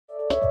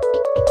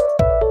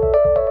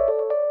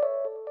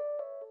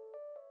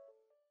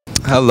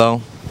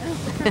Hello.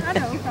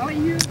 Hello, how are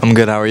you? I'm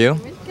good, how are you?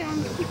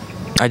 Welcome.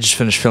 I just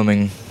finished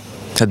filming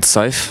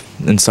يتحدث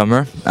in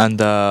summer and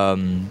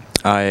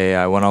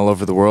I went all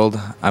over the world.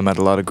 I met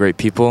a lot of great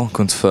people.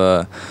 كنت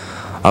في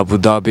أبو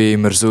ظبي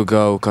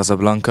مرزوقة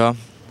وكازابلانكا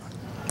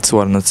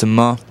تصورنا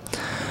تما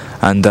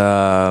and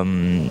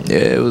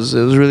it was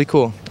really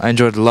cool. I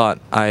enjoyed it a lot.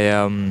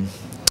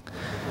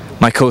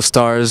 My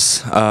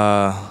co-stars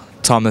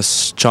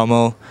Thomas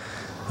Chommel,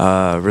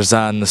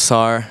 Razan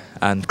Nassar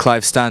and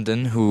Clive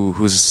Standen,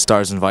 who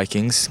stars in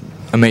Vikings.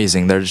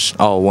 Amazing, they're just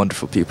all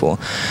wonderful people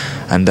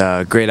and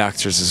great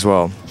actors as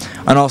well.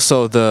 And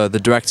also the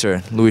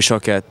director, Louis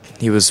Choquette,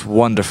 he was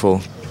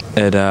wonderful.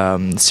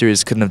 The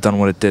series couldn't have done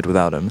what it did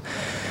without him.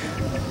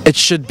 It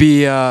should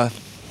be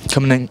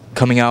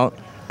coming out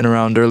in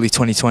around early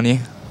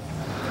 2020,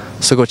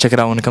 so go check it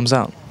out when it comes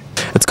out.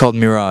 It's called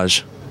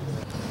Mirage.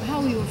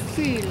 How you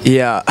feel?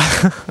 Yeah,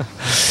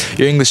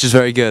 your English is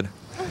very good.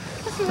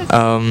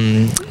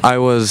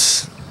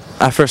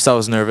 At first I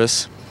was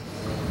nervous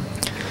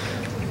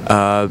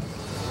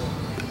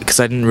because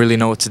I didn't really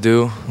know what to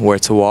do, where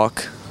to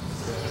walk.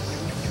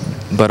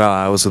 But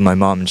I was with my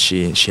mom and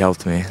she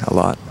helped me a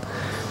lot.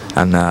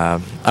 And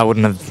I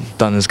wouldn't have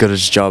done as good a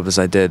job as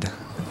I did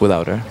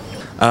without her.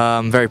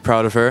 I'm very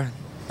proud of her,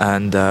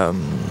 and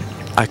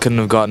I couldn't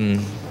have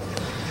gotten,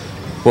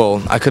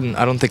 well, I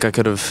don't think I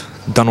could have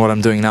done what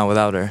I'm doing now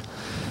without her.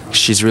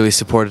 She's really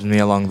supported me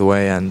along the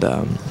way and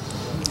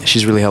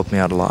she's really helped me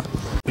out a lot.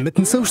 ما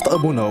تنسوش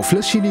تابوناو في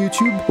لاشين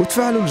يوتيوب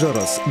وتفعلوا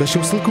الجرس باش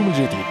يوصلكم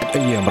الجديد.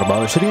 أيام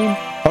 24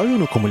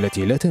 عيونكم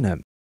التي لا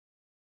تنام.